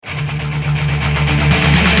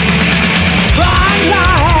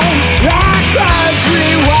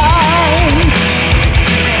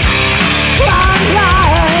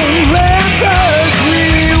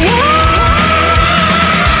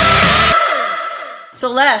So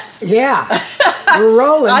Les. Yeah, we're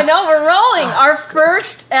rolling. I know, we're rolling. Our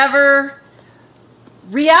first ever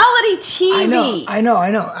reality TV. I know.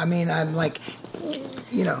 I mean, I'm like,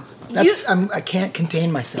 I can't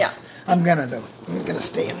contain myself. Yeah. I'm gonna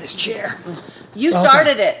stay in this chair. You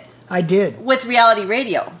started it. I did. With reality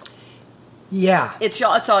radio. Yeah. It's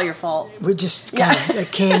all your fault. We just kind of,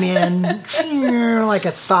 it came in like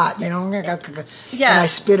a thought, and I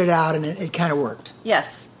spit it out, and it kind of worked.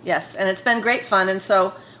 Yes, and it's been great fun, and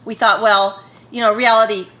so we thought, well,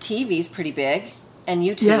 reality TV is pretty big, and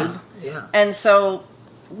YouTube. Yeah. And so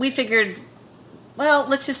we figured, well,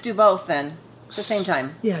 let's just do both then, at the same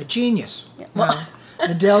time. Yeah, genius. Yeah. Well,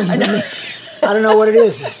 Adele, I don't know what it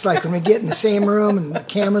is. It's like when we get in the same room and the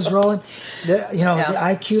camera's rolling, the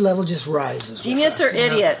IQ level just rises. Genius or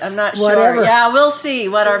idiot? I'm not sure. Whatever. Yeah, we'll see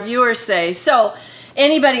what our viewers say. So,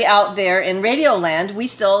 anybody out there in Radio Land, we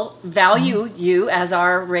still value you as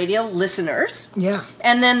our radio listeners. Yeah.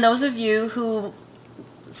 And then those of you who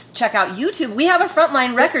check out YouTube, we have a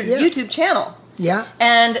Frontline Records YouTube channel. Yeah.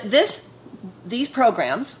 And these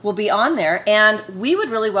programs will be on there, and we would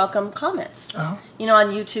really welcome comments. Uh-huh.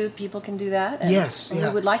 On YouTube, people can do that. And, yes, and we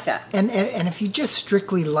would like that. And if you just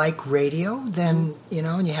strictly like radio, then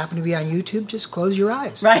and you happen to be on YouTube, just close your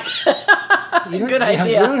eyes. Right. Good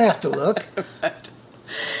idea. You don't have to look. Right.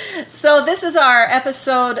 So this is our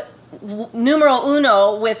episode numero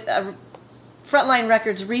uno with Frontline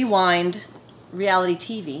Records Rewind reality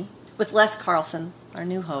TV with Les Carlson, our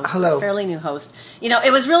new host. Hello. Fairly new host.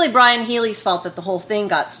 It was really Brian Healy's fault that the whole thing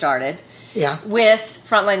got started. Yeah. With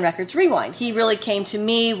Frontline Records Rewind. He really came to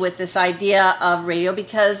me with this idea of radio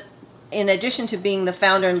because in addition to being the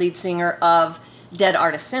founder and lead singer of Dead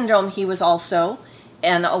Artist Syndrome, he was also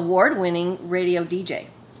an award-winning radio DJ.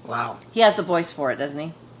 Wow. He has the voice for it, doesn't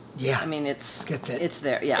he? Yeah. I mean, it's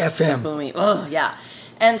there. Yeah. FM. Boomy. Oh, yeah.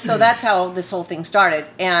 And so that's how this whole thing started.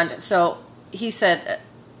 And so he said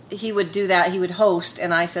he would do that. He would host.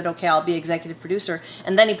 And I said, okay, I'll be executive producer.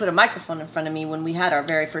 And then he put a microphone in front of me when we had our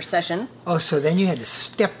very first session. Oh, so then you had to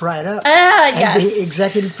step right up. Yes. And be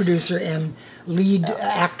executive producer and lead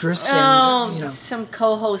actress and, some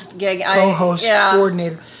co-host gig. Co-host,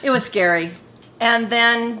 coordinator. It was scary. And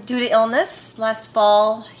then due to illness, last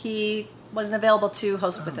fall, he wasn't available to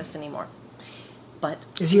host with us anymore. But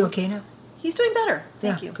is he okay now? He's doing better.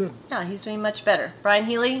 Thank you. Good. Yeah, he's doing much better. Brian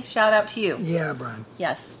Healy, shout out to you. Yeah, Brian.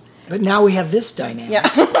 Yes. But now we have this dynamic.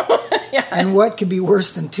 Yeah. And what could be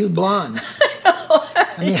worse than two blondes?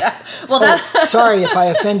 I mean, well, sorry if I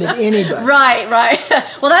offended anybody. Right.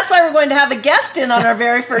 Well, that's why we're going to have a guest in on our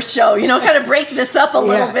very first show. Kind of break this up a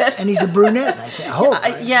little bit. And he's a brunette, I hope.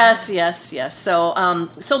 Right? Yes. So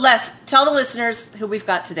Les, tell the listeners who we've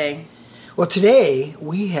got today. Well, today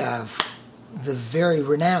we have the very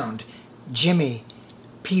renowned Jimmy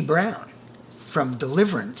P. Brown from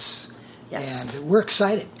Deliverance. Yes. And we're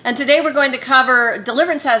excited. And today we're going to cover,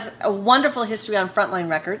 Deliverance has a wonderful history on Frontline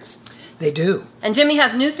Records. They do. And Jimmy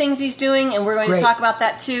has new things he's doing, and we're going to talk about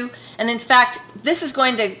that too. And in fact, we're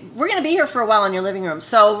going to be here for a while in your living room.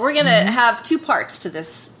 So we're going to have two parts to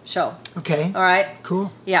this show. Okay. All right?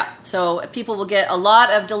 Cool. Yeah. So people will get a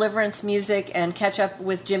lot of Deliverance music and catch up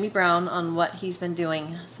with Jimmy Brown on what he's been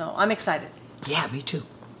doing. So I'm excited. Yeah, me too.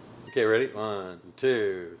 Okay, ready? 1,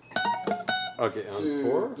 2. Okay, on 2,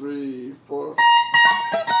 4. 3, 4.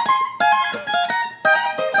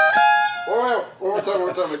 One more time.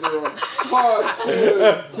 I do it right.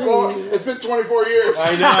 1, 2, 4. It's been 24 years.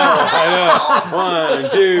 I know.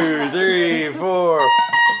 1, 2, 3, 4.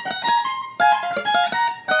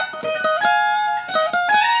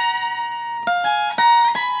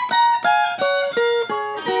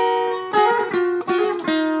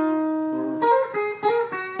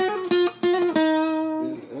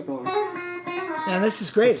 Man, this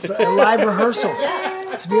is great. It's a live rehearsal.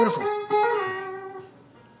 Yes. It's beautiful.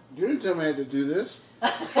 You didn't tell me I had to do this.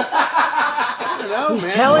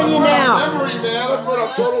 He's telling you now. Memory, man. I put a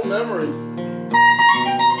total memory.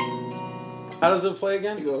 How does it play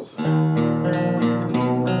again? He goes.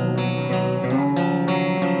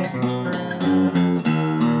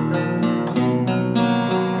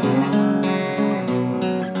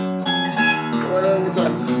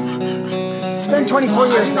 It's been 24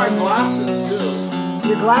 years I need my now. glasses, too.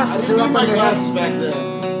 Your glasses are I up need my on your glasses head. back there.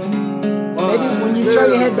 Maybe when you throw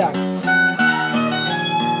your head back.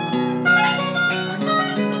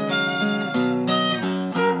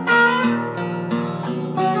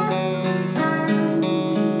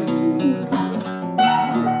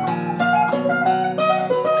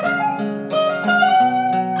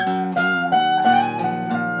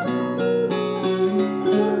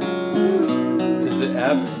 Is it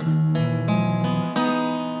F?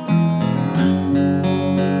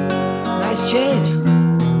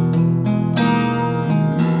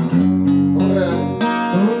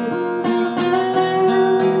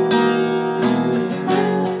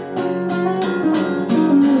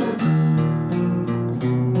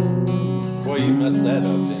 you messed that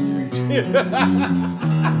up, didn't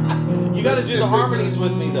you? You got to do the harmonies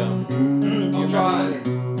with me, though. I'm trying.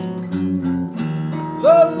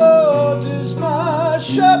 The Lord is my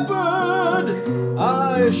shepherd,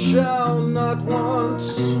 I shall not want.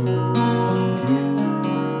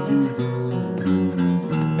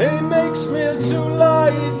 He makes me to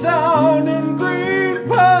lie down in green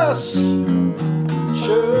pastures.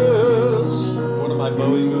 One of my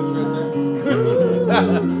Bowie moves right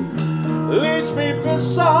there. Leads me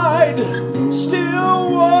beside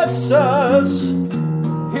still waters.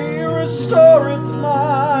 He restoreth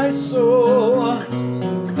my soul. I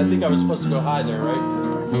think I was supposed to go high there, right?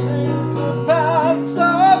 In the paths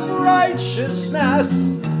of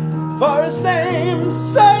righteousness for his name's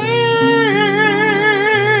sake.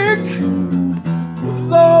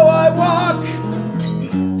 Though I walk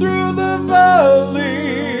through the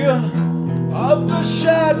valley of the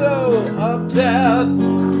shadow of death,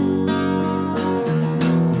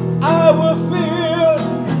 I will fear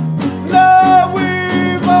no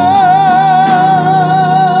evil.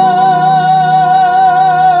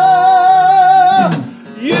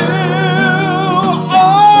 You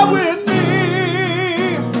are with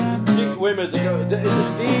me. Wait a minute, is it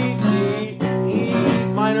D, E,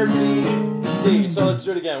 minor, D, C? So let's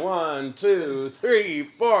do it again. 1, 2, 3,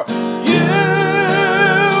 4. You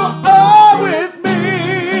are with me.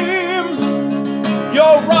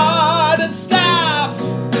 Your rod and staff,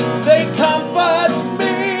 they comfort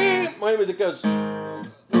me. Wait a minute, it goes.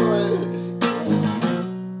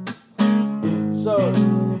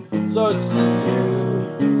 So it's A.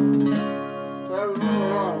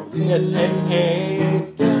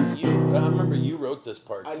 Dun, you. I remember you wrote this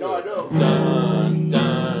part. I know. Dun,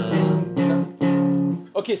 dun.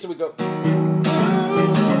 Okay, so we go.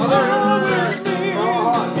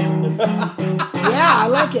 Yeah, I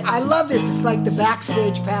like it. I love this. It's like the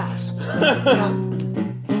backstage pass.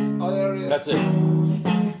 That's it.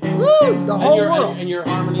 Woo! The whole world. And your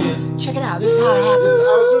harmony is. Check it out. This is how it happens. I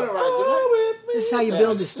was doing it right, didn't I? This is how you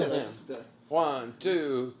build this stuff. Yeah. 1,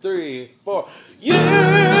 2, 3, 4. You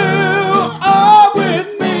are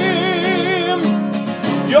with me.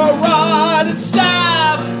 Your rod and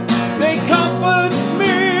staff, they comfort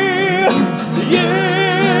me. You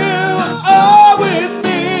are with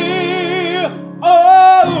me.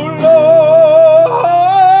 Oh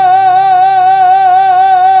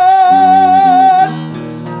Lord.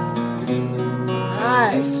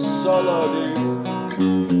 Nice. Solo, dude.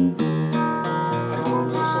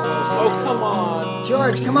 Oh, come on.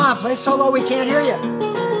 George, come on. Play solo. We can't hear you.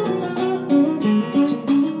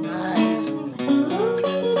 Nice.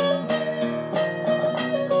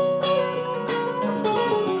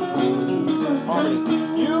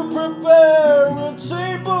 Harmony. You prepare a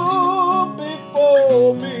table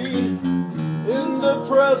before me in the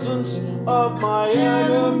presence of my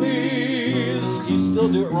enemies. You still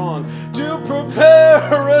do it wrong. To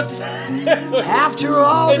prepare a table. After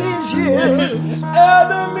all these years.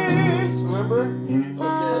 Enemies. Remember?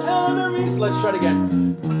 Enemies. Let's try it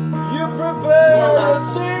again. You prepare a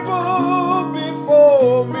table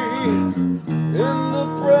before me in the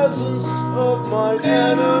presence of my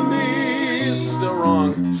enemies. Still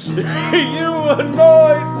wrong. You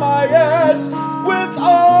anoint my head with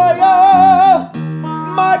oil.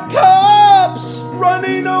 My cup's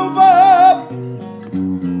running over.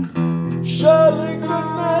 Surely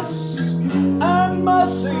goodness and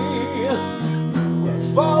mercy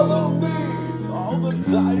follow me all the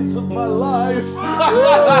days of my life.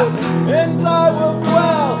 And I will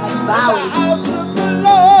dwell in the house of the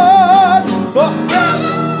Lord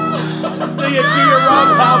forever. Do you do your Rob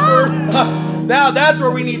Halford? Now that's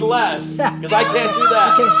where we need less, because I can't do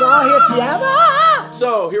that. Okay, so I'll hit the other.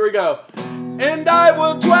 So here we go. And I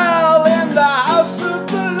will dwell in the house of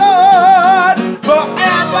the Lord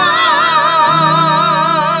forever.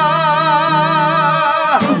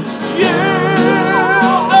 You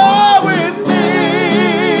are with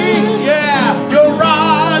me. Yeah, your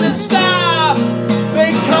rod and staff,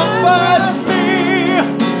 they comfort me.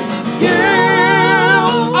 You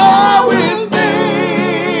are with me.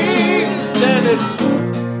 Then it's,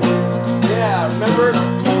 yeah, remember?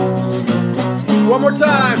 One more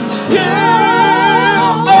time. You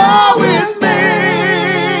are with me.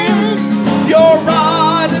 Your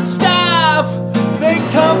rod and staff, they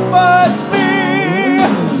comfort me.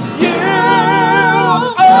 You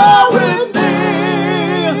are with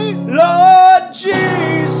me, Lord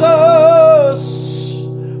Jesus.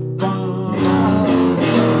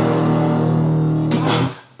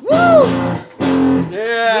 Woo!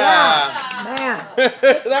 Yeah. Man,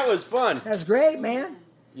 That was fun. that's great, man.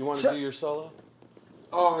 You want to So- do your solo?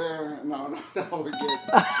 Oh, yeah. No, we're good.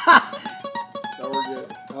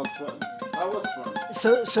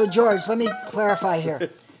 So George, let me clarify here.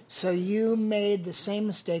 So you made the same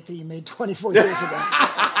mistake that you made 24 years ago.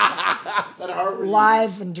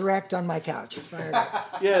 Live and direct on my couch.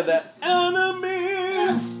 Yeah, that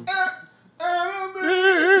enemies.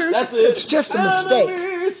 That's it. It's just a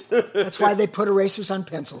mistake. That's why they put erasers on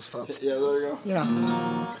pencils, folks. Yeah, there you go. You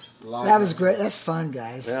know, that was great. That's fun,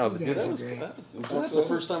 guys. Yeah, you guys are great. That's the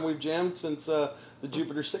first time we've jammed since the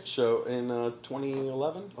Jupiter 6 show in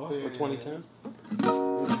 2011 or 2010.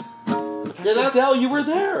 Yeah, Dell, you were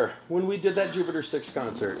there when we did that Jupiter 6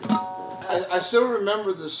 concert. I still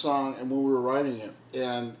remember this song and when we were writing it,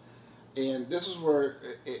 and this is where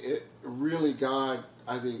it really, God,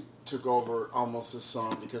 I think, took over almost this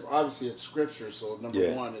song, because obviously it's scripture, so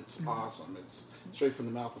number one, it's awesome. It's straight from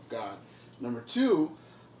the mouth of God. Number two,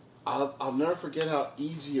 I'll never forget how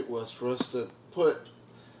easy it was for us to put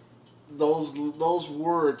those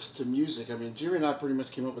words to music. I mean, Jimmy and I pretty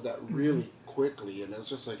much came up with that really quickly, and it was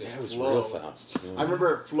just like it was flowed. real fast. Yeah. I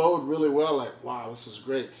remember it flowed really well. Like, wow, this is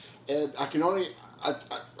great. And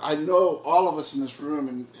I know all of us in this room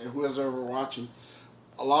and whoever's ever watching,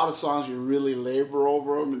 a lot of songs you really labor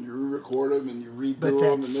over them and you re-record them and you redo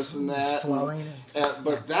them and this and that. Flowing.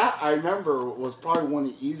 But that, I remember, was probably one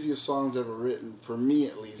of the easiest songs ever written, for me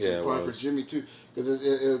at least, and probably for Jimmy too, because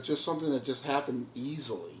it was just something that just happened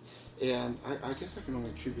easily. And I guess I can only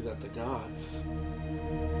attribute that to God.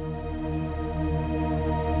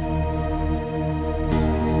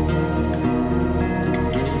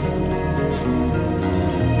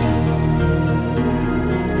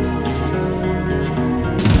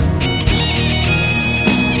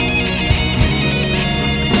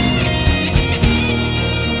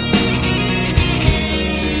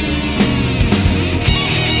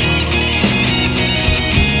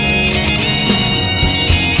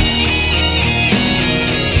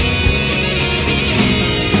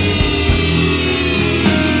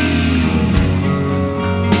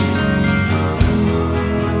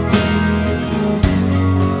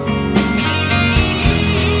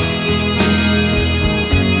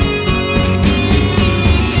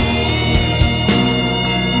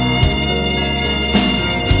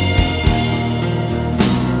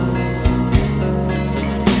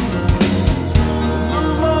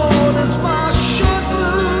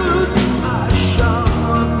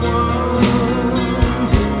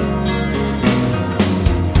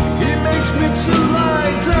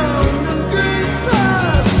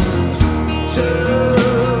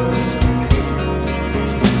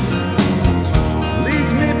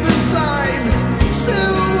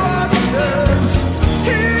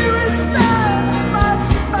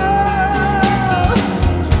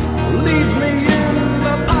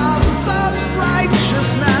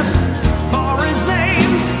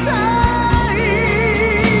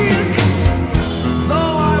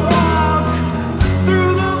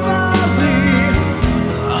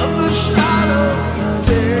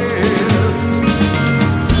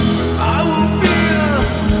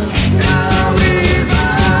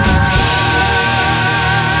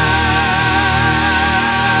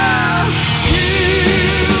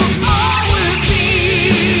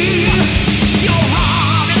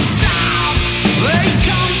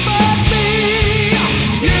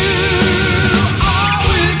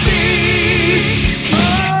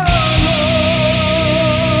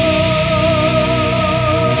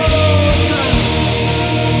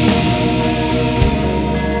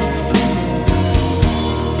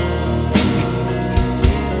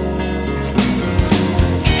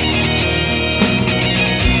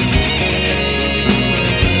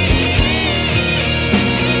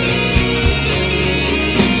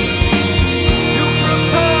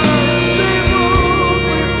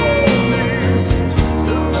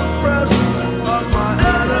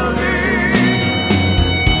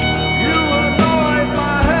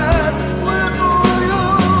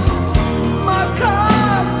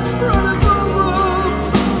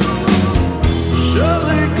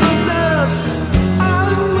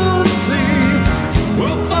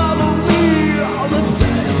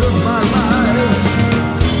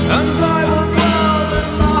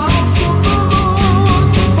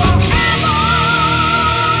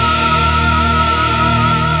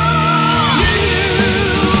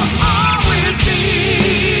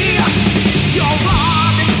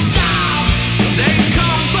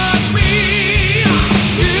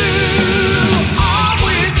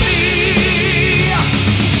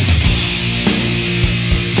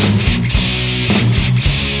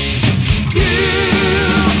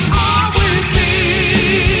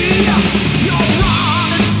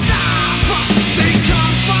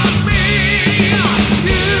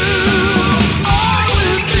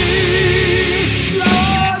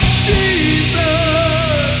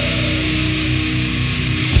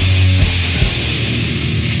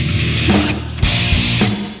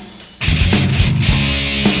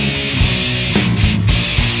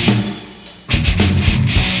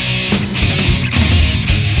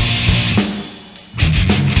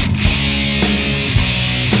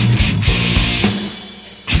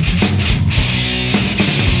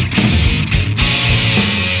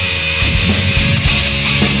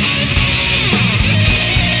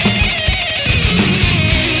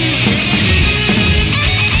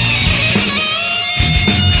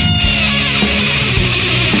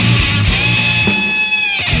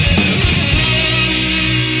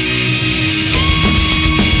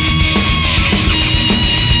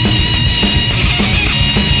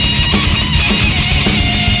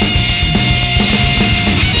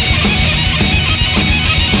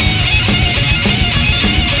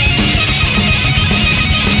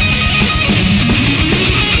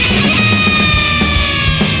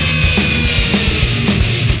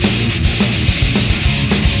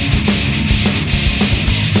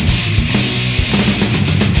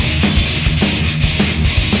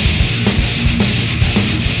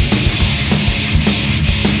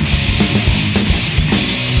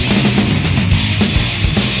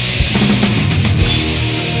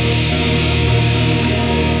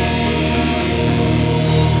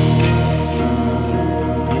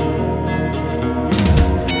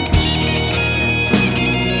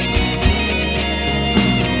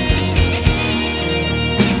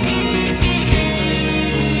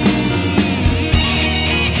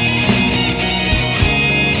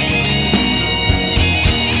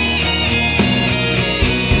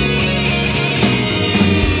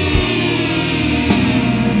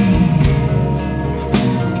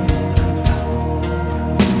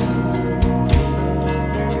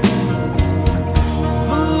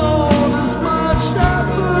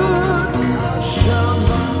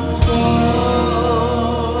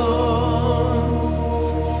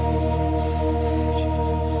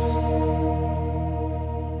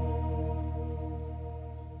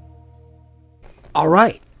 All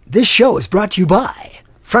right. This show is brought to you by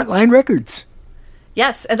Frontline Records.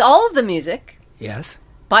 Yes, and all of the music Yes.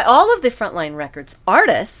 by all of the Frontline Records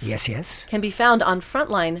artists Yes. can be found on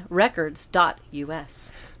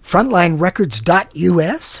frontlinerecords.us.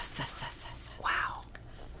 Frontlinerecords.us? Wow.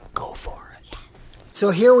 Go for it. Yes. So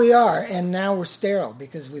here we are, and now we're sterile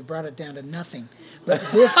because we brought it down to nothing. But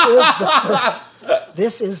this is the first.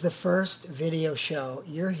 This is the first video show.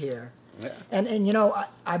 You're here, and you know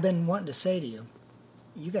I've been wanting to say to you,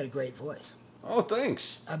 you got a great voice. Oh,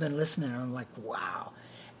 thanks. I've been listening, and I'm like, wow.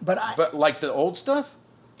 But like the old stuff?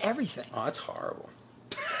 Everything. Oh, that's horrible.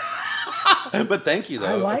 But thank you, though.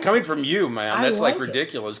 I like Coming it. from you, man, I that's like like it.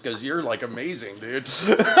 ridiculous because you're like amazing, dude.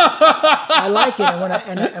 I like it,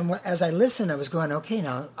 and as I listened, I was going, okay,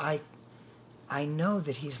 now I know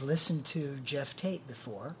that he's listened to Jeff Tate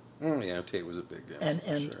before. Yeah, Tate was a big guy. And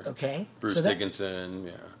sure. okay, Bruce so Dickinson,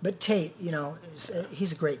 yeah. But Tate,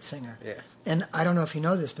 he's a great singer. Yeah. And I don't know if you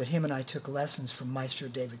know this, but him and I took lessons from Maestro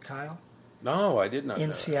David Kyle No, I did not know in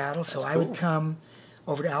that. Seattle. So That's I would cool. come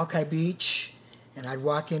over to Alki Beach, and I'd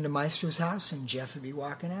walk into Maestro's house, and Jeff would be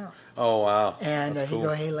walking out. Oh, wow. And That's he'd cool.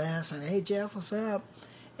 go, hey, Les, and hey, Jeff, what's up?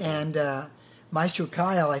 And Maestro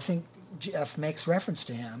Kyle, I think Jeff makes reference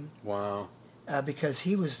to him. Wow. Because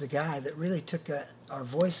he was the guy that really took our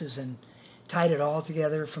voices and tied it all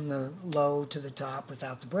together from the low to the top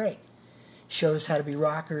without the break. Showed us how to be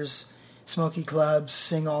rockers, smoky clubs,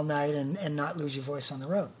 sing all night, and not lose your voice on the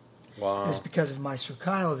road. Wow. And it's because of Maestro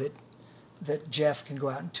Kyle that Jeff can go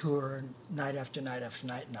out and tour night after night after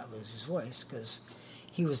night and not lose his voice, because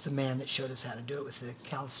he was the man that showed us how to do it with the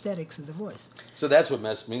calisthenics of the voice. So that's what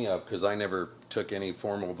messed me up, because I never took any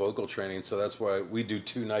formal vocal training, so that's why we do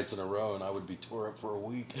 2 nights in a row, and I would be tore up for a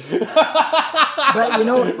week. But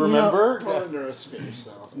Remember? Don't underestimate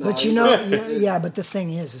yourself. No, But but the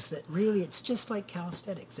thing is that really it's just like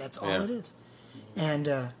calisthenics. That's all Yeah. it is. And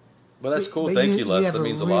Well, that's cool. but Thank you, Les. You have That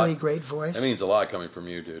means a a lot. really great voice. That means a lot coming from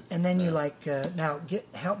you, dude. And then you now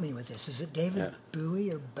help me with this. Is it David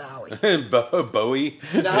Bowie or Bowie? Bowie. Bowie.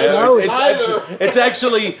 It's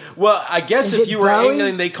actually, well, I guess Is if it you were Bowie?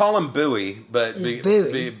 England, they call him Bowie, but It's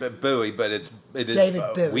Bowie. Bowie, but it is David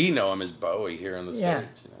Bowie. We know him as Bowie here in the Yeah.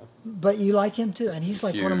 States. You know? But you like him too, and he's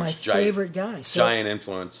like one of my Huge, giant- favorite guys. So, Giant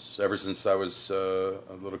influence ever since I was a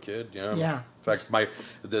little kid. You know? Yeah. In fact,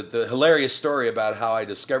 the hilarious story about how I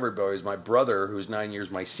discovered Bowie is my brother, who's 9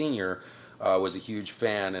 years my senior, was a huge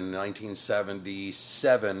fan. In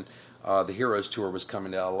 1977, the Heroes Tour was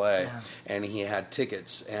coming to L.A., and he had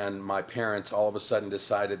tickets. And my parents all of a sudden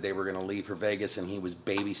decided they were going to leave for Vegas, and he was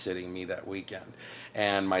babysitting me that weekend.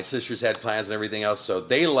 And my sisters had plans and everything else, so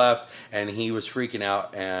they left, and he was freaking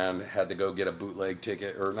out and had to go get a bootleg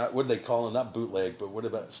ticket, or not, what do they call it? Not bootleg, but what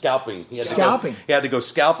about scalping? He had to go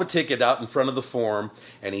scalp a ticket out in front of the Forum,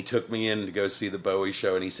 and he took me in to go see the Bowie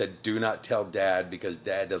show, and he said, do not tell Dad, because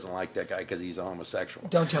Dad doesn't like that guy because he's a homosexual.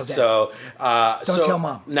 Don't tell Dad. So, Don't tell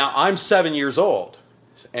Mom. Now, I'm 7 years old,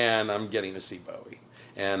 and I'm getting to see Bowie.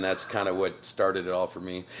 And that's kind of what started it all for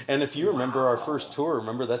me. And if you remember our first tour,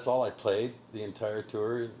 remember that's all I played the entire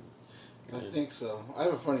tour? I think so. I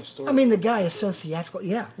have a funny story. I mean, the guy is so theatrical.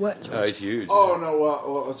 Yeah, what? Oh, he's huge. Oh, no,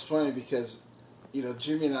 well, it's funny because,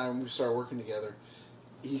 Jimmy and I, when we started working together,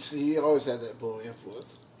 he always had that Bowie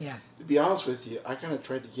influence. Yeah. To be honest with you, I kind of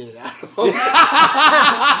tried to get it out of him.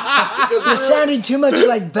 You're sounding too much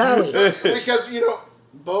like Bowie. Because,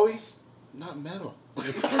 Bowie's not metal.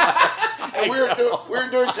 And we were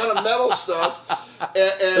doing kind of metal stuff,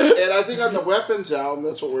 and I think on the Weapons album,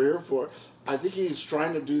 that's what we're here for. I think he's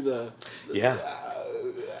trying to do the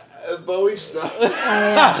Bowie stuff.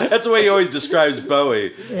 That's the way he always describes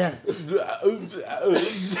Bowie. Yeah. And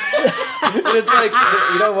it's like,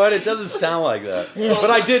 you know what? It doesn't sound like that. Yeah. But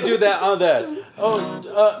I did do that on that.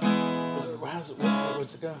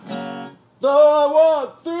 What's it go? Though I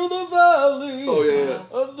walk through the valley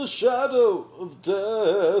of the shadow of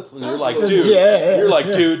death. And you're like,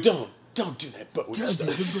 dude, don't do that Bowie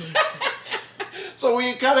stuff. So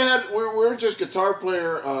we kind of had, we were just guitar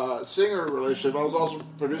player, singer relationship. I was also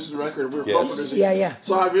producing the record. We were co-producing. Yeah.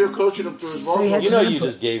 So I'm here coaching him through his So he vocals. had You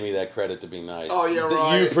just gave me that credit to be nice. Oh, yeah, That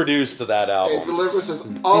right. you produced that And album. Deliverance has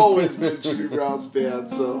always been Jimmy Brown's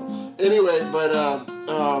band. So anyway, but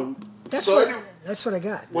That's what I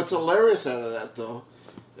got. What's hilarious out of that, though,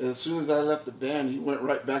 as soon as I left the band, he went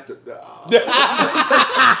right back to.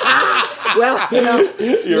 Well,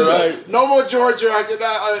 You're right. No more George to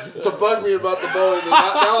bug me about the Bowie.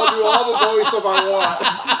 Now I'll do all the Bowie stuff I want.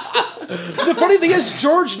 The funny thing is,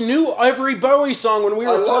 George knew every Bowie song when we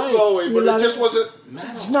were I love playing. Bowie, but it just wasn't metal.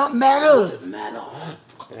 It's not metal. Metal.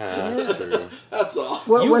 Yeah, that's true. That's all.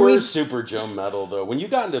 Well, You when were we- super Joe Metal, though. When you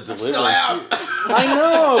got into Deliverance, Still am. I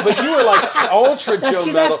know, but you were like ultra Joe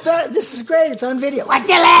Metal. This is great. It's on video. I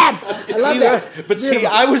still am. I love that. But see,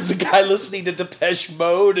 Beautiful. I was the guy listening to Depeche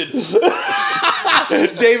Mode and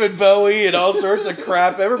David Bowie and all sorts of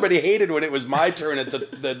crap. Everybody hated when it was my turn at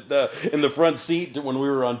the in the front seat when we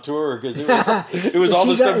were on tour because it was all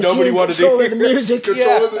the stuff nobody wanted to hear. The music.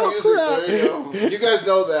 Controlling the Oh, music. crap. There you go. You guys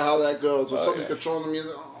know how that goes. If somebody's controlling the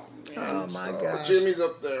music, Oh my gosh. Jimmy's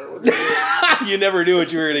up there. You never knew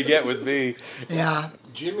what you were going to get with me. Yeah.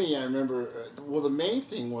 Jimmy, I remember. Well, the main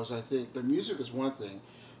thing was I think the music is one thing,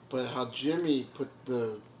 but how Jimmy put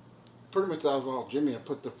pretty much that was all Jimmy. I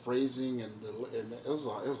put the phrasing and it was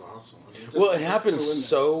awesome. I mean, Well, it happened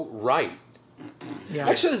so right. Yeah.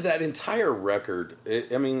 Actually, that entire record.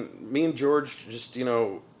 I mean, me and George just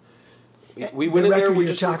we went in there. record We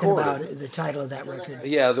you're just talking recorded. about, the title of that record.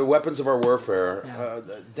 Yeah, the Weapons of Our Warfare. Yeah.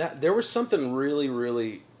 That there was something really,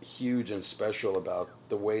 really huge and special about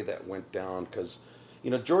the way that went down because,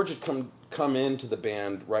 George had come into the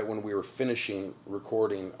band right when we were finishing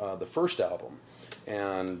recording the first album,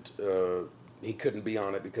 and he couldn't be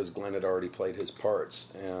on it because Glenn had already played his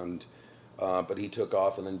parts, and but he took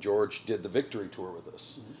off, and then George did the Victory tour with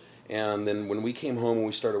us, and then when we came home and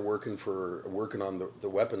we started working on the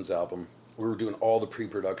Weapons album. We were doing all the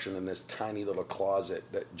pre-production in this tiny little closet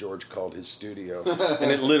that George called his studio. And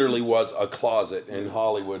it literally was a closet in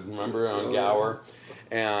Hollywood, remember, on Gower?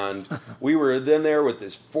 And we were then there with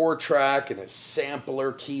this 4-track and a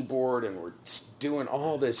sampler keyboard, and we're doing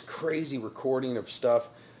all this crazy recording of stuff.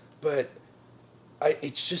 But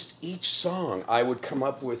it's just each song I would come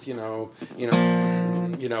up with, and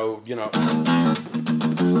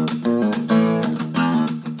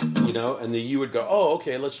then you would go, oh,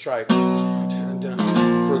 okay, let's try for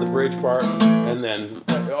the bridge part, and then,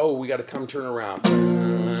 oh, we got to come turn around.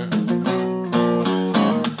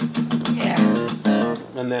 Yeah.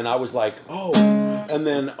 And then I was like,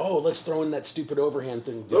 let's throw in that stupid overhand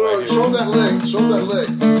thing. No, show that lick. Show that lick.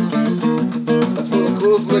 That's one of the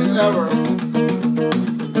coolest licks ever.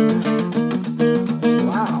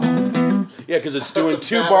 Wow. Yeah, because it's doing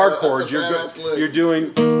two bar chords. You're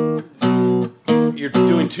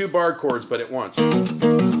doing 2 bar chords, but at once.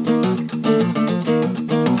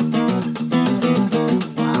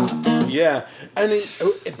 Yeah, and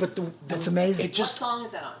That's amazing. What song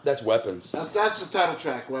is that on? That's Weapons. That's the title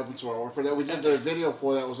track, Weapons of Our Warfare. That we did the video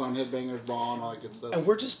for. That was on Headbangers Ball and all that good stuff. And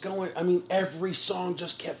we're just going. I mean, every song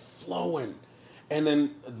just kept flowing. And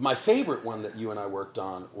then my favorite one that you and I worked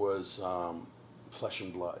on was Flesh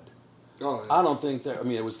and Blood. Oh, yeah. I don't think that. I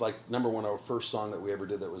mean, it was like number one, our first song that we ever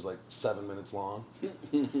did that was like 7 minutes long,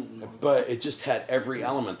 but it just had every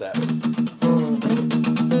element that.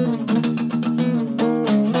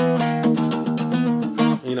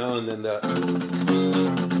 And then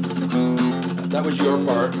that was your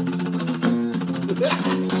part.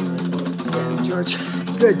 George,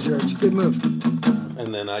 good George, good move.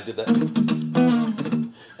 And then I did that.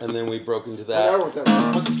 And then we broke into that. I wrote that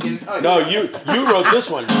one. No, you wrote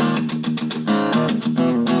this one.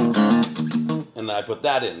 And then I put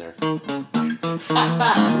that in there.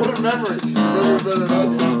 What a memory. Remember better than I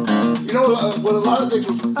do. You know what a lot of things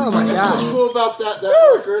was what's cool about that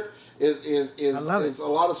record is a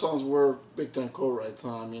lot of songs were big time co-writes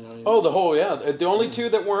on, Oh, the whole, yeah. The only two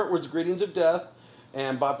that weren't was Greetings of Death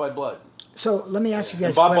and Bought by Blood. So let me ask you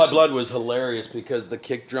guys a question. Bought by Blood was hilarious because the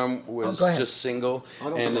kick drum was just single,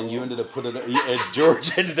 and then you ended up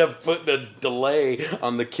George ended up putting a delay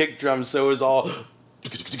on the kick drum, so it was all.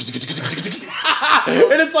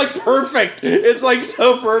 And it's like perfect. It's like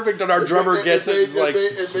so perfect, and our drummer gets it.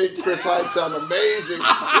 It made Chris Hyde sound amazing.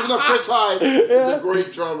 Even though Chris Hyde is a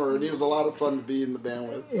great drummer, and he was a lot of fun to be in the band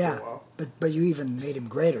with. Yeah, for a while. but you even made him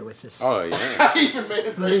greater with this. Oh yeah, I even made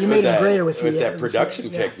him greater. You made him greater with that production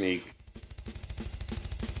technique.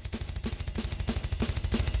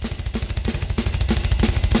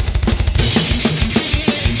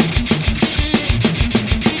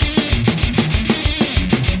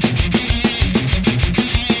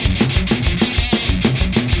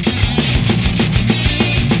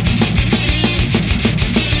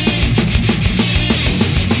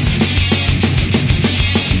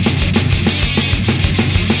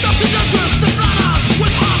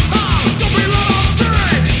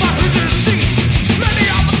 The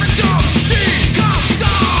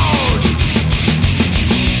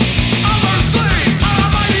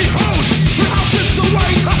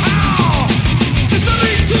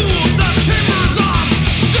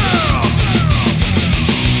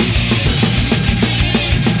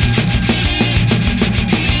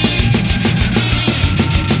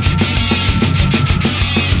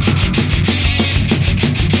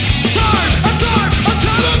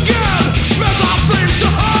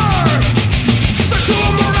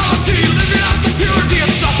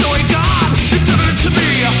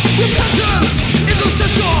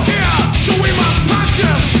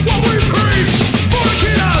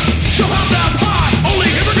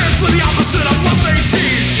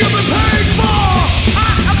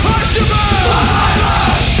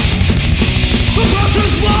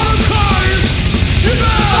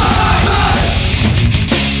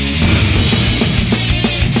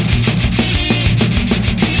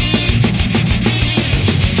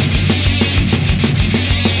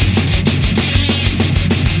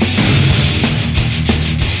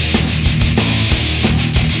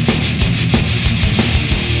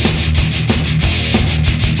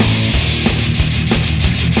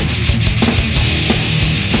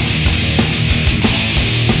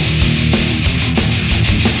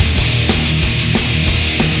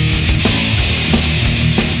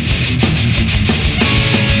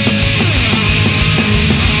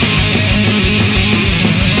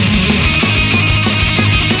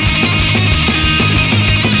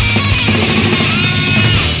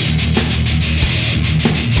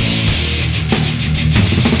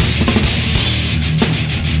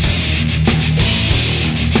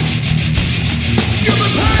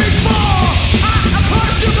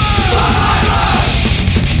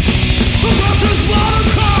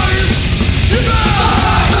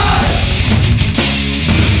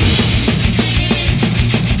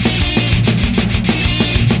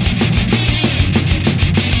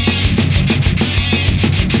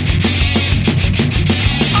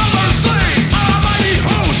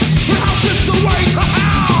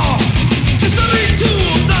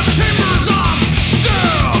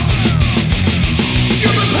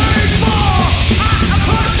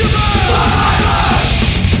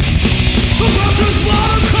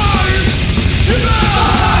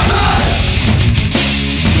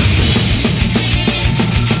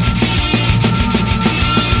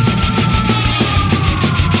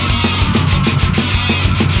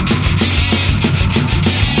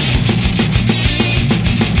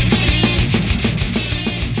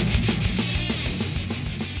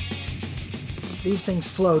these things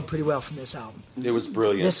flowed pretty well from this album. It was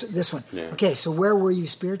brilliant. This one. Yeah. Okay, so where were you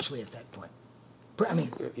spiritually at that point? I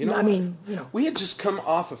mean, we had just come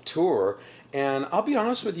off of tour, and I'll be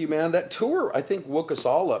honest with you, man, that tour, I think, woke us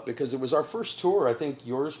all up, because it was our first tour. I think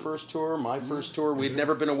yours first tour, my first tour. We'd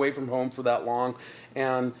never been away from home for that long,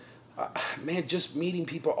 and man, just meeting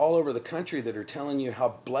people all over the country that are telling you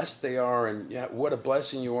how blessed they are, and what a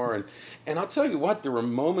blessing you are. And I'll tell you what, there were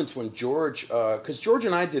moments when George, because George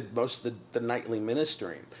and I did most of the nightly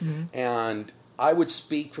ministering, and I would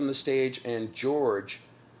speak from the stage, and George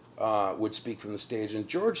would speak from the stage. And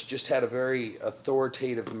George just had a very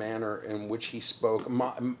authoritative manner in which he spoke.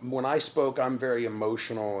 When I spoke, I'm very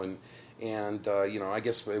emotional, and I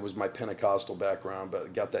guess it was my Pentecostal background, but I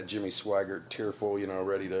got that Jimmy Swaggart, tearful,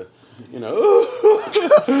 ready to, by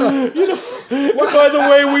the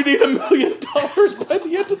way, we need $1 million by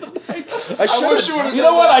the end of the night. I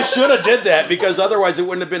should have did that, because otherwise it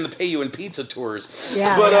wouldn't have been to pay you in pizza tours.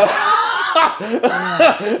 Yeah. But,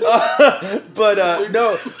 I'll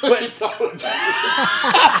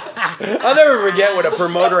never forget when a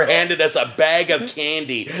promoter handed us a bag of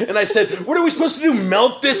candy, and I said, "What are we supposed to do?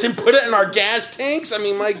 Melt this and put it in our gas tanks?" I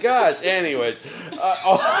mean, my gosh. Anyways,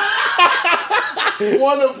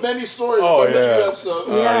 one of many stories.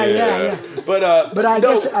 Yeah. But I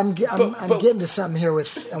guess I'm getting to something here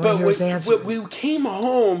with. I want to hear his answer. We came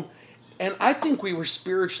home, and I think we were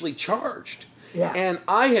spiritually charged. Yeah. And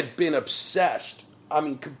I had been obsessed. I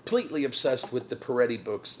mean, completely obsessed with the Peretti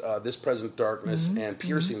books, This Present Darkness and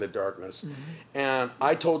Piercing the Darkness. And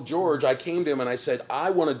I told George, I came to him and I said, I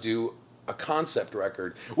want to do a concept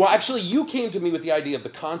record. Well, actually, you came to me with the idea of the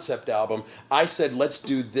concept album. I said, let's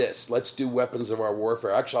do this. Let's do Weapons of Our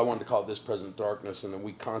Warfare. Actually, I wanted to call it This Present Darkness, and then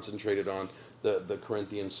we concentrated on the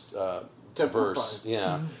Corinthians verse,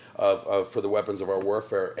 for the Weapons of Our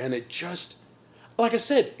Warfare. And it just... Like I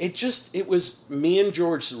said, it was me and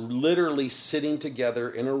George literally sitting together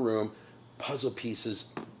in a room, puzzle pieces.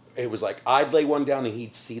 It was like I'd lay one down and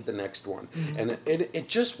he'd see the next one. And it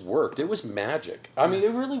just worked. It was magic. I mean,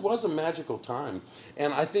 it really was a magical time.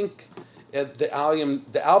 And I think the album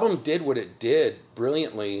did what it did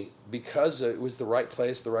brilliantly because it was the right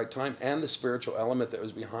place, the right time, and the spiritual element that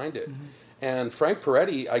was behind it. And Frank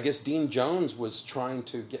Peretti, I guess Dean Jones was trying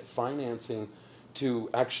to get financing to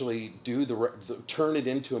actually do turn it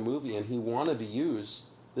into a movie, and he wanted to use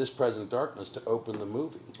This Present Darkness to open the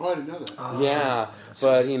movie. Oh, I didn't know that.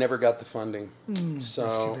 But he never got the funding. That's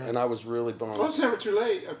too bad. And I was really bummed. Well, it's never too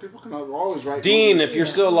late. People can always write. Dean, if you're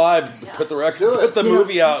still alive, put the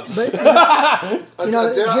movie out. But,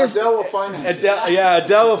 Adele will finance it.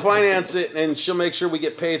 Adele will finance it, and she'll make sure we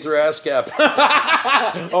get paid through ASCAP.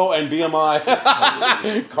 And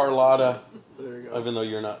BMI. Carlotta. Even though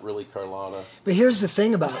you're not really Carlotta. But here's the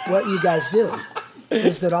thing about what you guys do,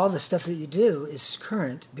 is that all the stuff that you do is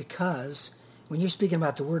current, because when you're speaking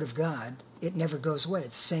about the Word of God, it never goes away.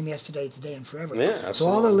 It's the same yesterday, today, and forever. Yeah, absolutely. So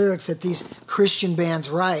all the lyrics that these Christian bands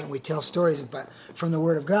write, and we tell stories from the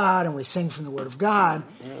Word of God, and we sing from the Word of God,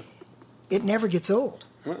 it never gets old.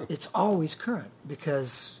 It's always current,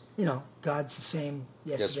 because, God's the same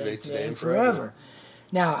yesterday, today, and forever.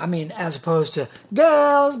 Now, I mean, as opposed to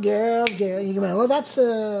girls, you can go, well,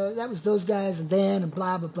 that was those guys and then and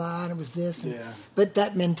blah, blah, blah, and it was this. But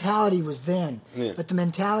that mentality was then. Yeah. But the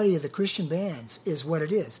mentality of the Christian bands is what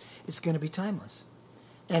it is. It's going to be timeless.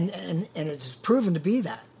 And it's proven to be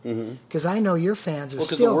that. Because I know your fans are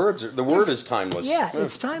still... Because the word is timeless. Yeah,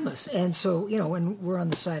 it's timeless. And so, when we're on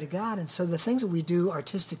the side of God, and so the things that we do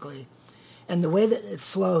artistically, and the way that it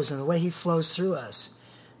flows, and the way He flows through us,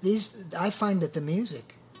 I find that the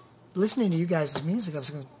music, listening to you guys' music, I was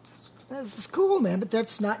going, this is cool, man, but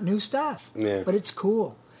that's not new stuff. Yeah. But it's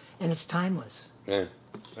cool, and it's timeless. Yeah.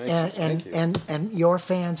 Thank you. And your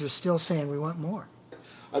fans are still saying, we want more.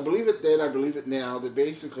 I believe it then, I believe it now, that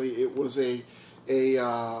basically it was an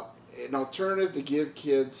alternative to give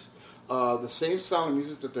kids the same style of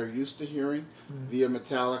music that they're used to hearing via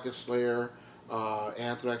Metallica, Slayer,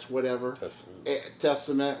 Anthrax, whatever.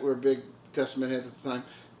 Testament, we're big Testament heads at the time.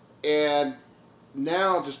 And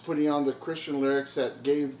now just putting on the Christian lyrics that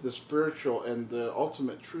gave the spiritual and the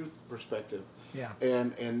ultimate truth perspective. Yeah.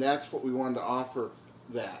 And that's what we wanted to offer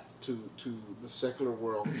that to the secular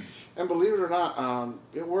world. And believe it or not,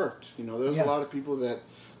 it worked. There's a lot of people that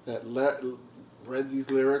read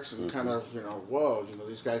these lyrics and kind of, whoa,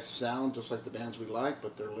 these guys sound just like the bands we like,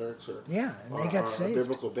 but their lyrics are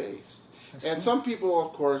biblical based. That's cool. Some people,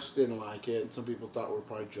 of course, didn't like it, and some people thought we were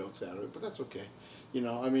probably jokes out of it, but that's okay.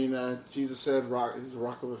 Jesus said, he's a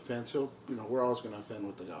rock of offense. We're always going to offend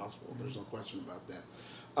with the gospel. There's no question about that.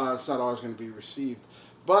 It's not always going to be received.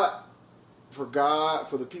 But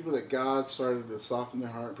for the people that God started to soften their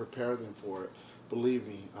heart and prepare them for it, believe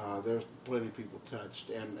me, there's plenty of people touched,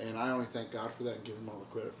 and I only thank God for that and give him all the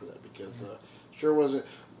credit for that, because sure wasn't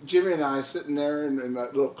Jimmy and I sitting there in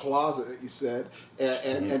that little closet that you said,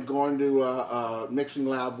 and going to Mixing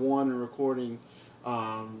Lab 1 and recording,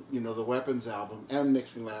 the Weapons album and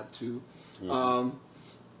Mixing Lab 2.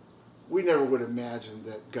 We never would have imagined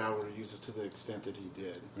that God would have used it to the extent that he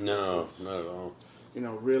did. No, not at all.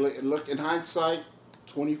 Really, and look, in hindsight,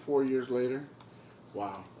 24 years later,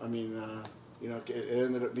 wow. I mean, it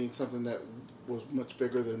ended up being something that was much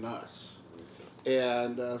bigger than us.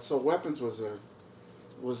 And so Weapons was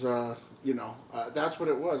that's what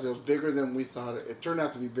it was. It was bigger than we thought. It turned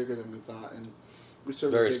out to be bigger than we thought. And we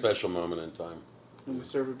served very special moment in time. And we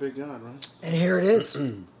serve a big God, right? And here it is.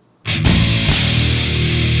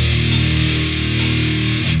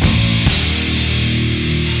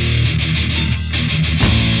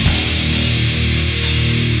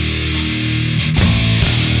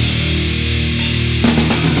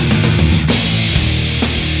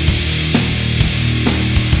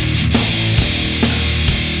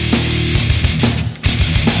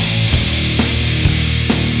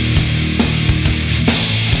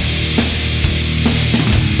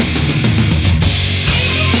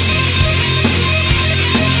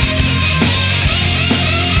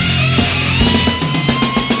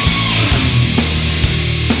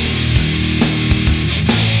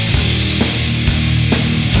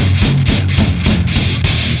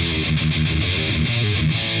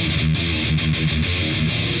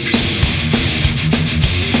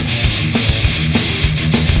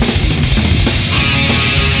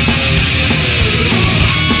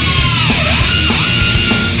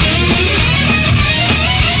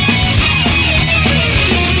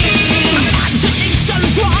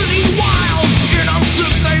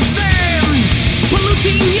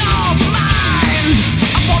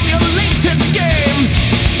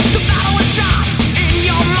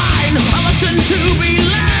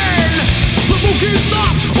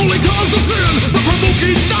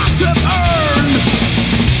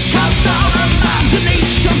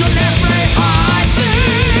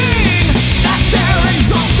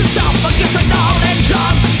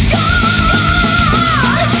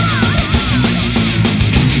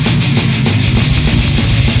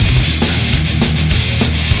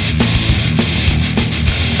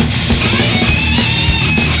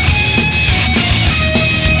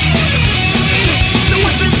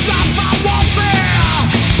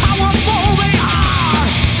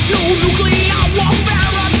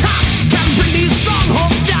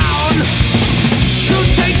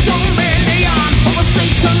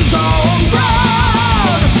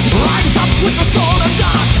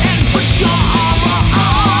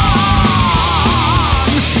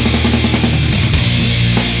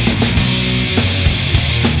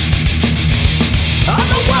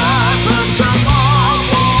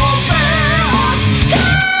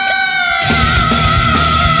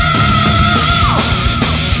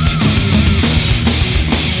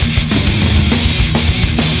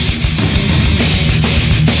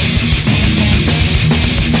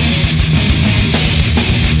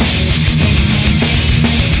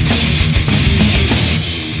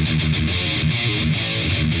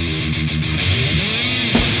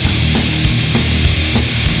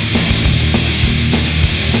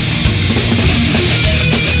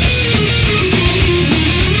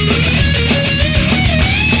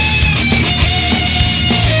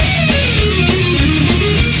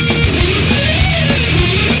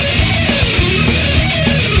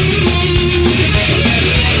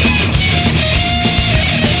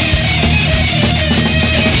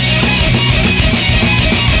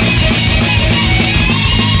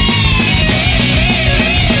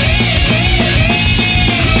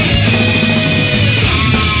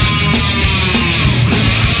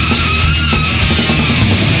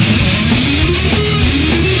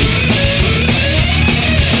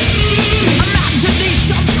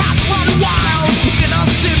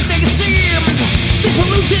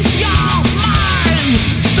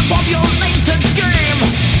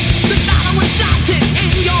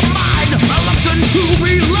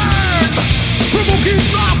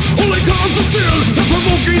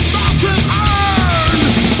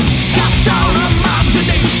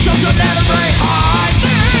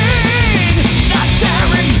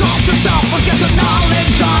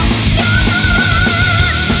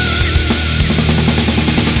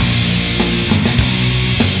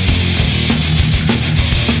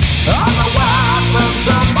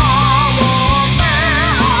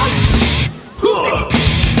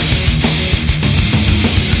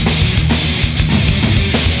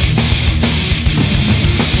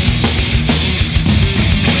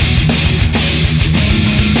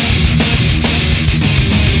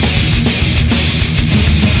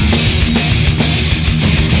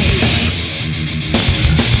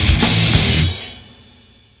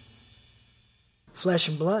 Flesh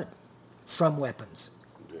and Blood from Weapons.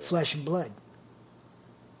 Yeah. Flesh and Blood.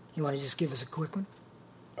 You want to just give us a quick one?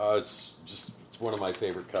 It's one of my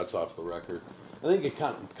favorite cuts off the record. I think it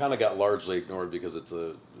kind of got largely ignored because it's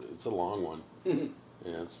a long one. Mm-hmm.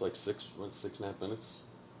 Yeah, it's like 6.5 minutes.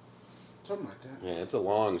 Something like that. Yeah, it's a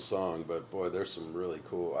long song, but boy, there's some really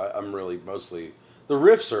cool. I'm really mostly the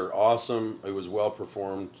riffs are awesome. It was well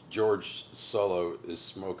performed. George solo is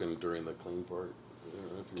smoking during the clean part.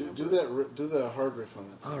 Do the hard riff on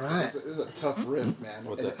that song. All right. It's a tough riff, man.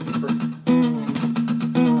 What that?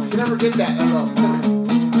 You never get that.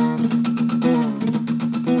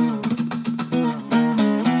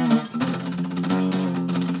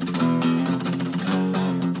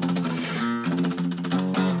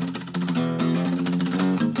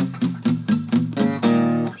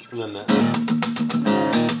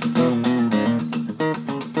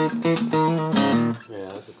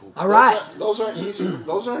 All right. Those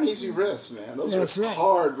aren't easy riffs, man. Those are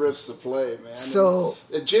hard riffs to play, man. So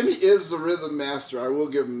and Jimmy is the rhythm master. I will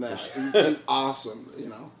give him that. He's awesome, you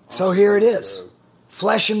know. So here it is.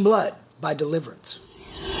 Flesh and Blood by Deliverance.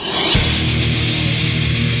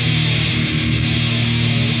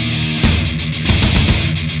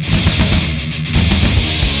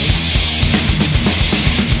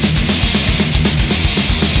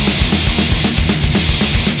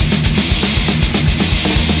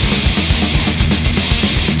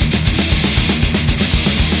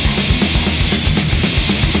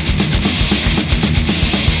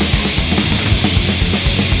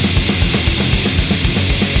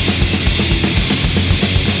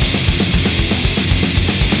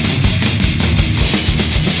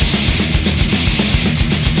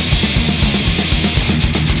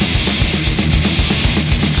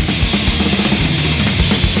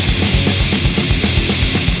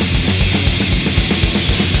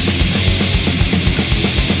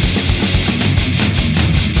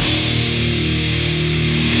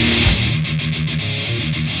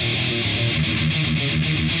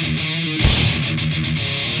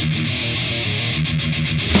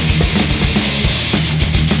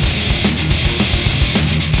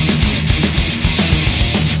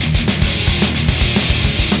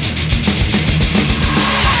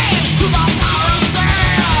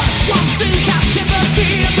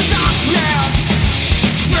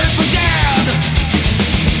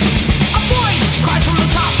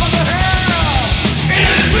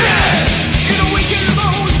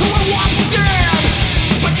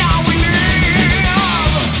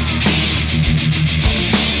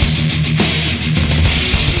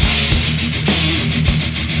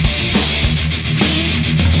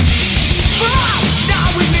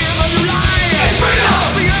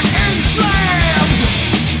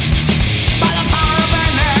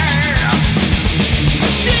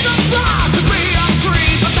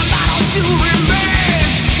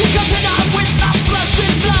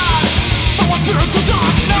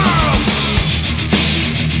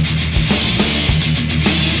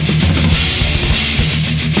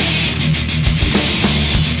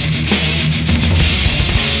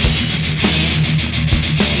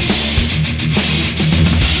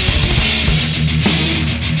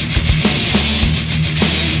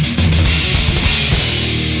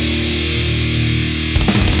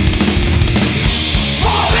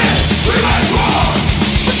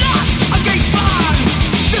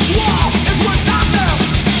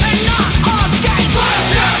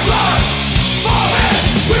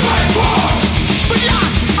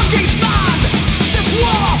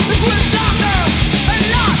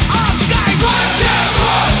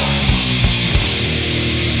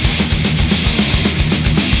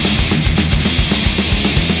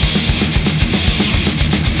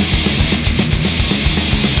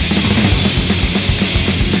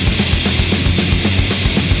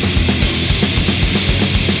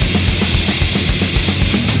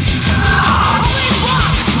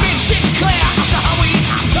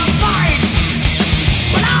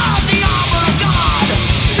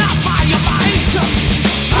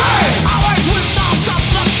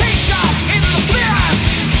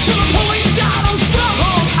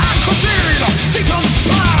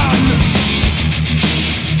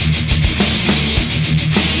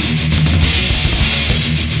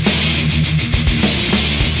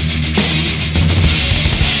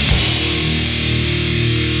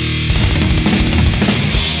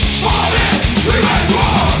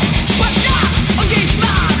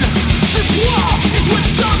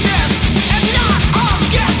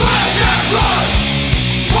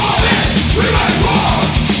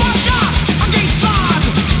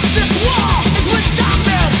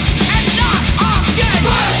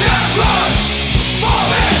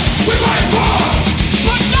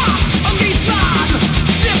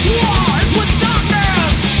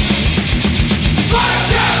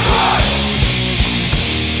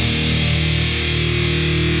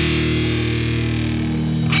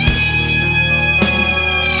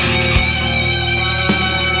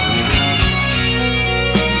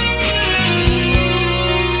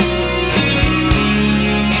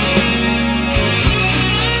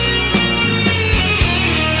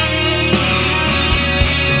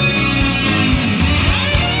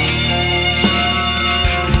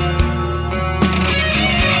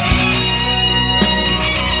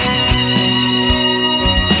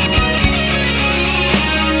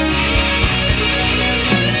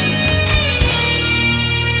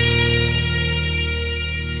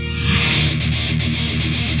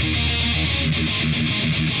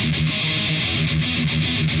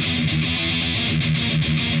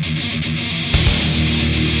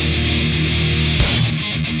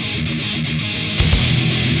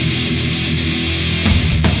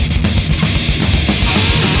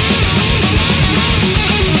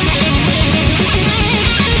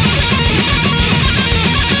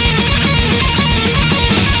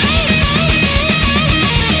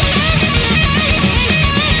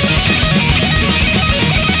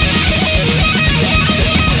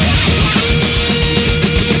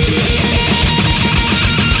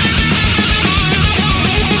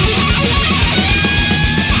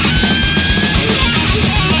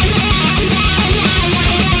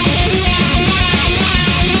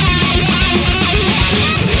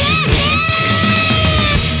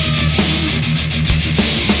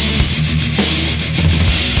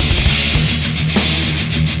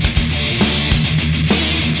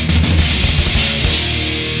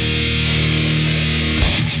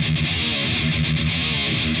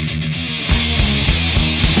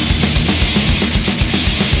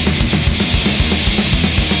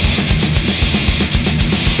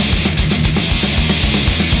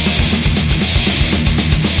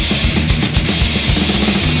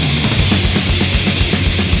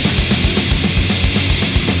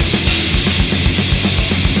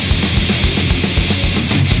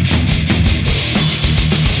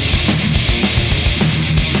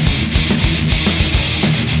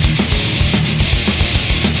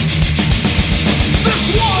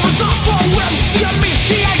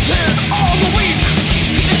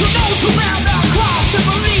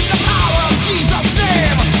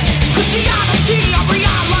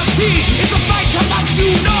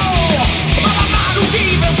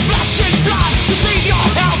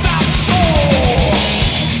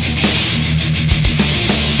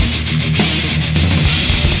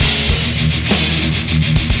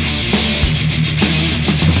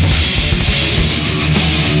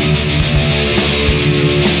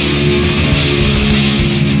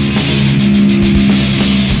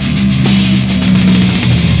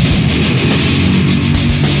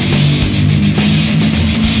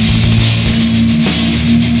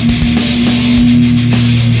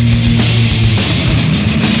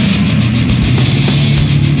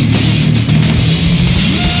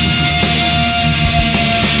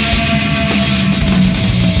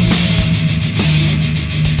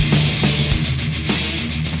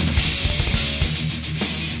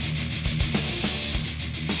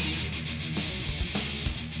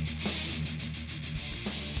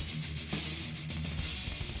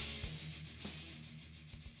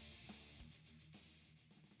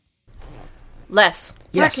 Les,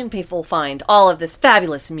 where Yes. can people find all of this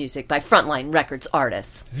fabulous music by Frontline Records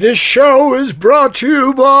artists? This show is brought to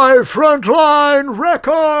you by Frontline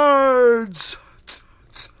Records.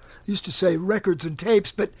 Used to say records and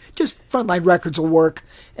tapes, but just Frontline Records will work.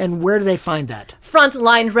 And where do they find that?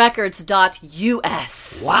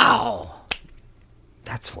 Frontlinerecords.us. Wow.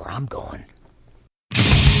 That's where I'm going.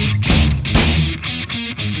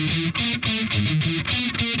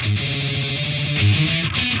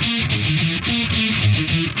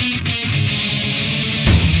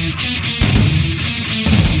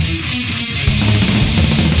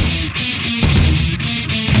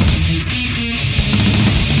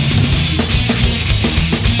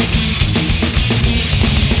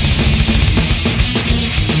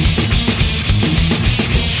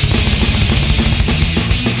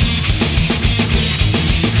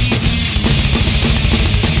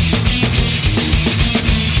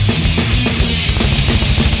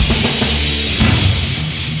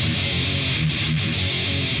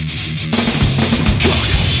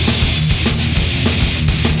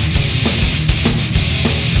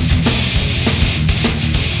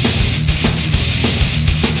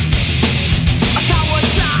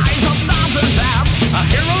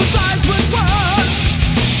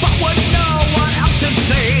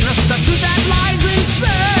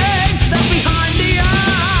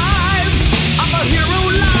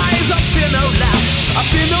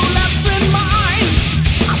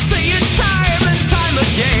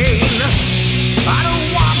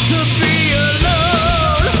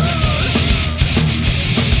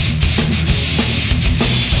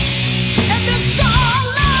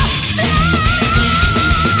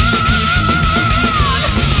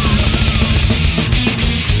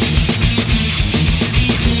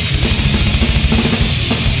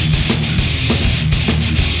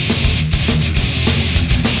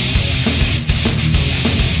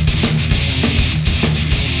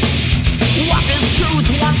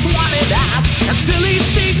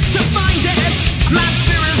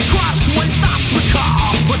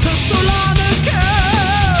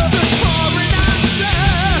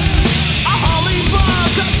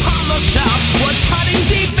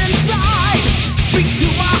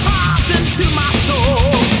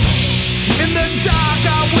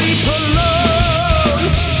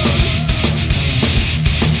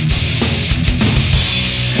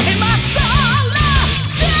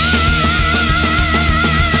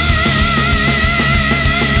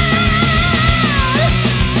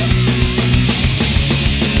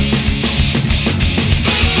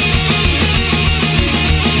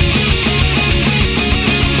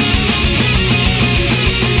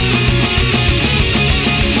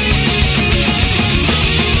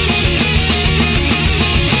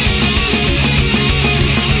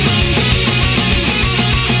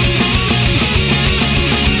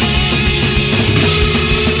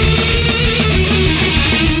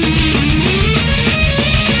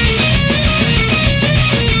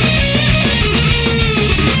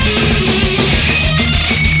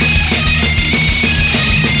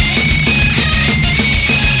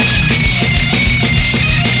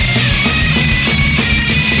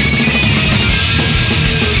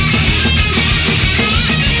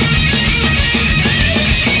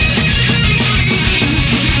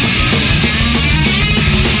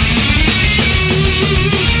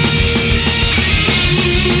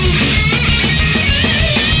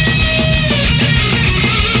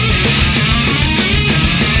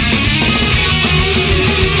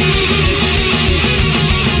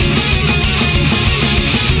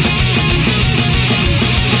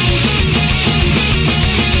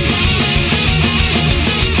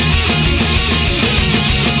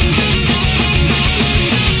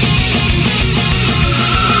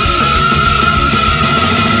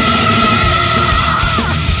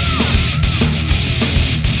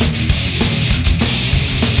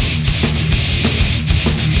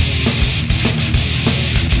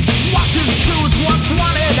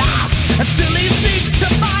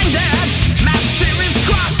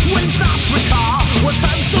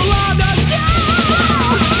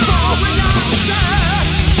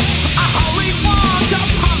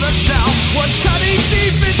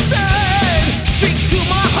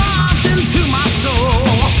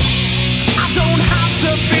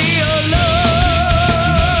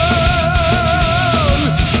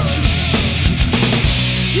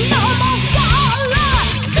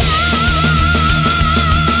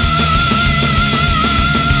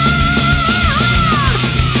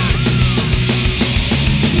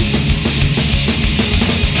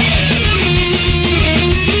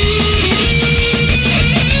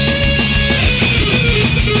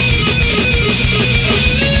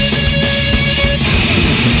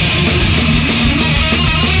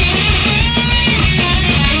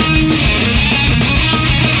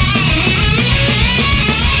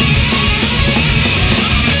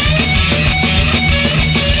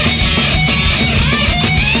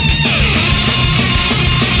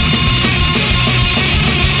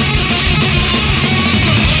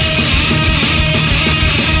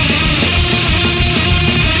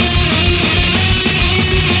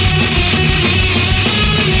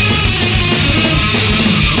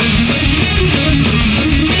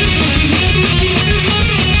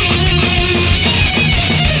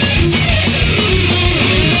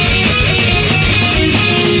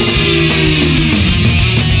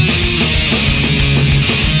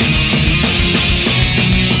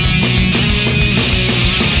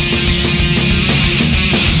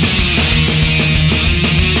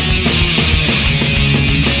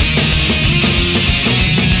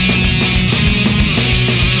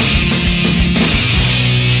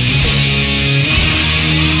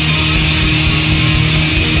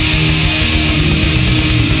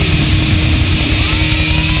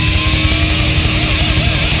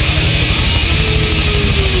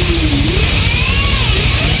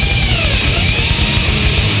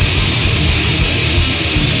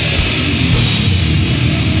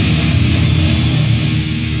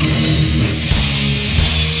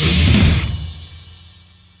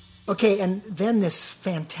 Okay, and then this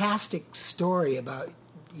fantastic story about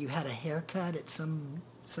you had a haircut at something.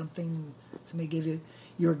 Somebody gave you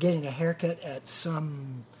were getting a haircut at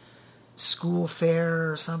some school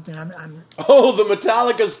fair or something. Oh, the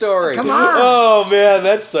Metallica story. Come on. Oh man,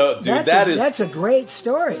 that's so dude. That's a great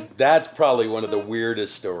story. That's probably one of the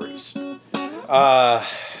weirdest stories. I'll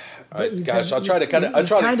try to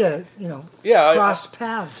crossed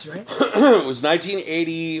paths, right? It was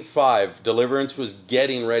 1985. Deliverance was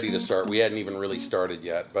getting ready to start. We hadn't even really started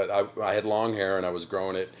yet, but I had long hair and I was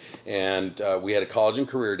growing it. And we had a college and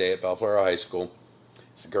career day at Bellflower High School.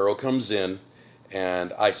 This girl comes in,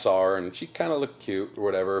 and I saw her, and she kind of looked cute or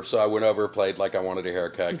whatever. So I went over, played like I wanted a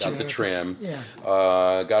haircut, got the trim,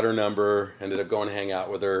 got her number, ended up going to hang out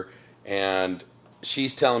with her, and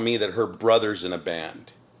she's telling me that her brother's in a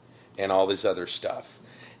band and all this other stuff.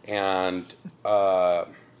 And the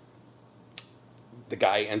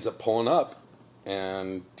guy ends up pulling up,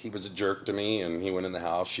 and he was a jerk to me, and he went in the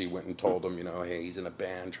house. She went and told him, hey, he's in a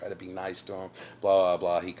band, try to be nice to him, blah, blah,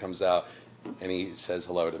 blah. He comes out, and he says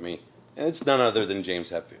hello to me. And it's none other than James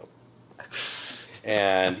Hetfield.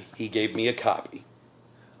 And he gave me a copy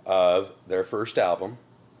of their first album.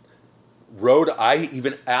 I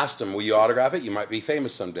even asked him, will you autograph it? You might be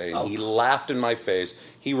famous someday. And he laughed in my face.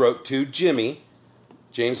 He wrote to Jimmy,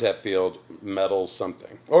 James Hetfield, metal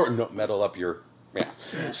something. Or no, metal up your... Yeah.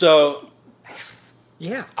 So...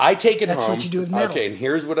 Yeah. I take it home. That's what you do with metal. Okay, and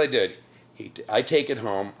here's what I did. I take it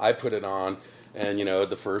home. I put it on. And,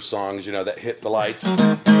 the first songs, that hit the lights.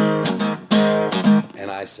 And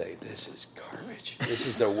I say, this is garbage. This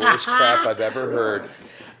is the worst crap I've ever heard.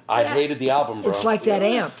 I hated the album, bro. It's like that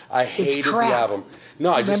amp. I hated the album.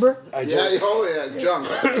 No, Remember? Junk.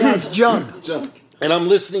 Yeah, it's junk. Junk. And I'm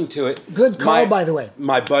listening to it. Good call, by the way.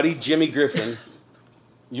 My buddy Jimmy Griffin.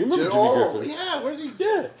 You remember Jimmy Griffin? Yeah, where's he?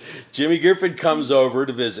 Yeah. Jimmy Griffin comes over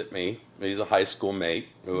to visit me. He's a high school mate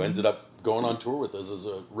who ended up going on tour with us as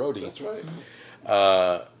a roadie. That's right.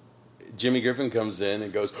 Jimmy Griffin comes in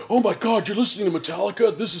and goes, oh my God, you're listening to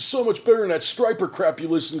Metallica? This is so much better than that Striper crap you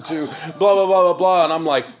listen to. Blah, blah, blah, blah, blah. And I'm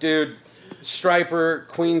like, dude, Striper,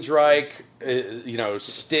 Queensryche,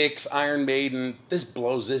 Styx, Iron Maiden, this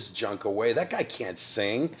blows this junk away. That guy can't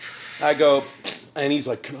sing. I go, and he's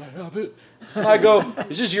like, can I have it? I go,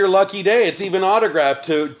 this is your lucky day. It's even autographed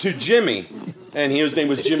to Jimmy. And his name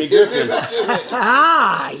was Jimmy Griffin.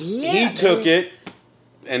 Yeah. He took it,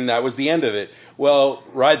 and that was the end of it. Well,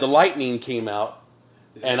 Ride the Lightning came out,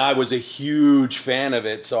 and I was a huge fan of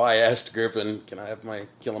it, so I asked Griffin, can I have my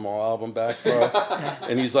Kill 'Em All album back, bro?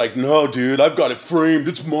 And he's like, no, dude, I've got it framed.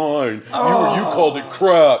 It's mine. You called it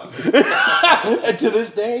crap. And to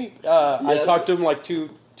this day, I talked to him like two,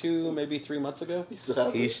 maybe 3 months ago. He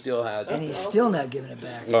still has it. And he's still not giving it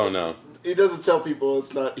back. Oh, no. He doesn't tell people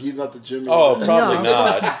he's not the Jimmy. Oh, probably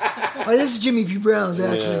not. Oh, this is Jimmy P. Brown's,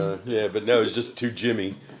 actually. Yeah, but no, it's just to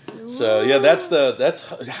Jimmy. So yeah, that's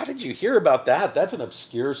how did you hear about that? That's an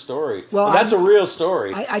obscure story. Well, that's a real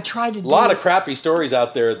story. I tried to a lot of crappy stories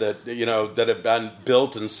out there that that have been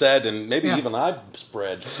built and said, and maybe even I've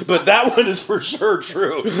spread, but that one is for sure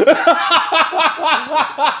true.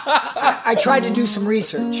 I tried to do some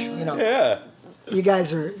research. Yeah. You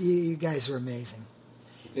guys are amazing.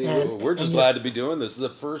 We're just glad to be doing this.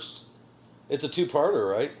 It's a two-parter,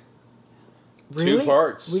 right? Really? 2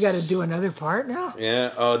 parts. We got to do another part now?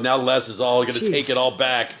 Yeah. Oh, now Les is all going to take it all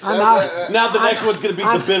back. I'm out. Now the next one's going to be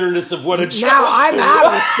the bitterness of what a joke. Now I'm out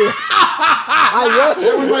of the spirit.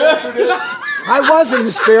 I was in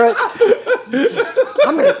the spirit.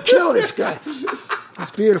 I'm going to kill this guy.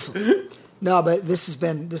 It's beautiful. No, but this has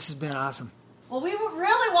been awesome. Well, we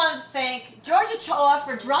really wanted to thank George Ochoa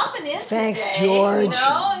for dropping in Thanks, today. George.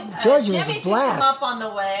 George was a blast. Jimmy picked him up on the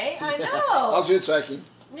way. I know. I was hitchhiking.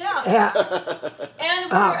 Yeah. And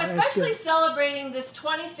we're especially celebrating this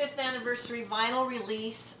 25th anniversary vinyl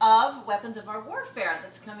release of Weapons of Our Warfare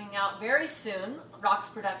that's coming out very soon. Roxx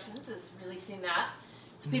Productions is releasing that.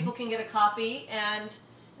 So people can get a copy. And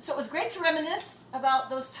so it was great to reminisce about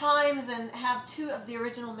those times and have 2 of the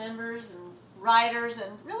original members and writers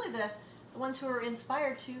and really the ones who were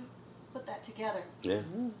inspired to put that together. Yeah.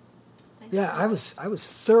 Yeah, I was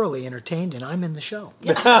thoroughly entertained, and I'm in the show.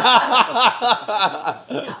 Yeah.